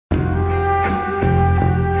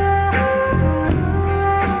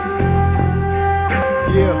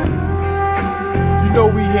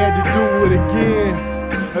had to do it again.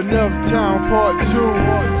 Another Time Pt.2.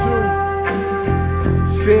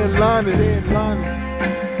 Ced Linus.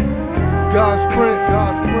 God's Prince.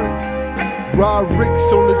 Rod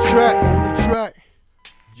Ricks on the track.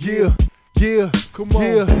 Yeah, come on.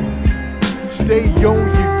 Yeah. Stay on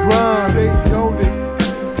your grind. Stay on it.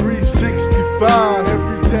 365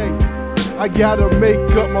 every day. I gotta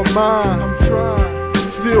make up my mind. I'm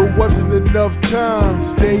trying. Still wasn't enough time.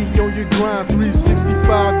 Stay on your grind.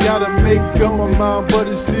 365. Gotta make up my mind, but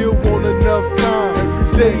it still wasn't enough time.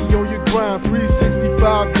 Stay on your grind.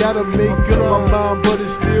 365. Gotta make up my mind, but it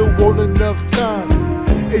still wasn't enough time.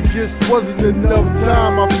 It just wasn't enough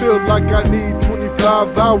time. I feel like I need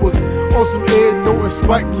 25 hours on some Ed Norton,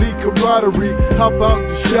 Spike Lee camaraderie. How about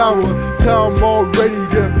the shower? Time already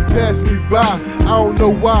done passed me by. I don't know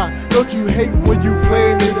why. Don't you hate when you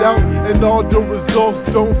plan it out and all the results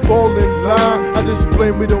don't fall in line? I just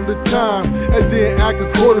blame it on the time and then act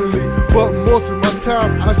accordingly. But most of my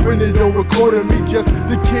time I spend it on recording me just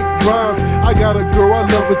to kick rhymes. I got a girl, I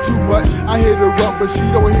love her too much. I hit her up, but she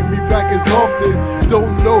don't hit me back as often.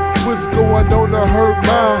 Don't know what's going on in her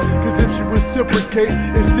mind, cause if she reciprocate,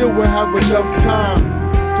 it still won't have enough time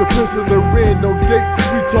to pencil her in. No dates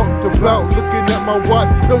we talked about, looking at my watch,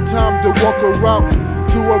 no time to walk her out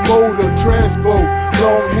to a mode of transpo.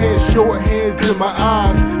 Long hands, short hands in my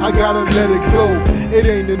eyes, I gotta let it go. It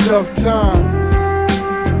ain't enough time.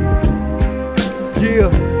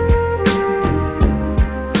 Yeah,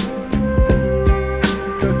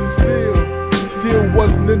 cause it still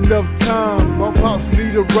wasn't enough time. My pops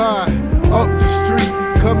need a ride up the street,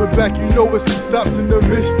 coming back, you know it's some stops in the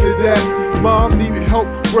midst of that. Mom needed help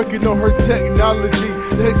working on her technology,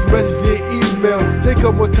 text message and email, take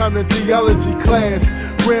up more time than theology class.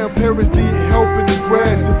 Grandparents need help in the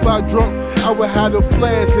grass. If I drunk, I would have a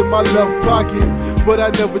flask in my left pocket, but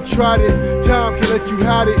I never tried it. Time can let you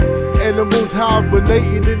hide it. Animals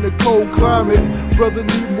hibernating in the cold climate. Brother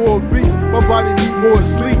need more beats, my body need more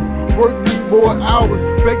sleep. Work need more hours,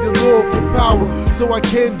 beg the Lord for power so I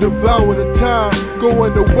can devour the time.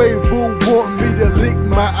 Going away, boo want me to leak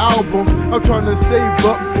my albums. I'm trying to save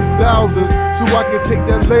up some thousands so I can take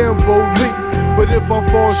that Lambo leap. But if I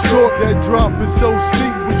fall short, that drop is so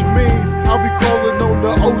steep, which means I'll be crawling on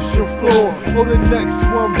the ocean floor, or the next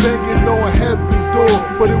one banging on heaven's door.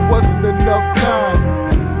 But it wasn't enough time.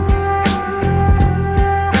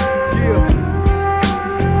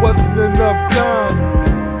 Yeah, wasn't enough time.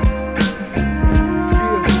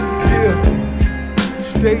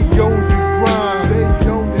 Stay on your grind, stay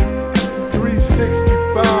on it,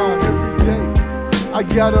 365 every day. I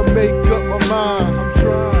gotta make up my mind, I'm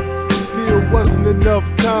trying, still wasn't enough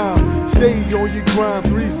time. Stay on your grind,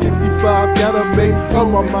 365, gotta make up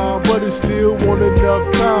my mind, but it still wasn't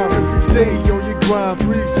enough time. Stay on your grind,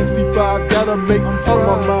 365, gotta make up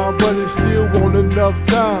my mind, but it still wasn't enough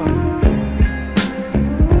time.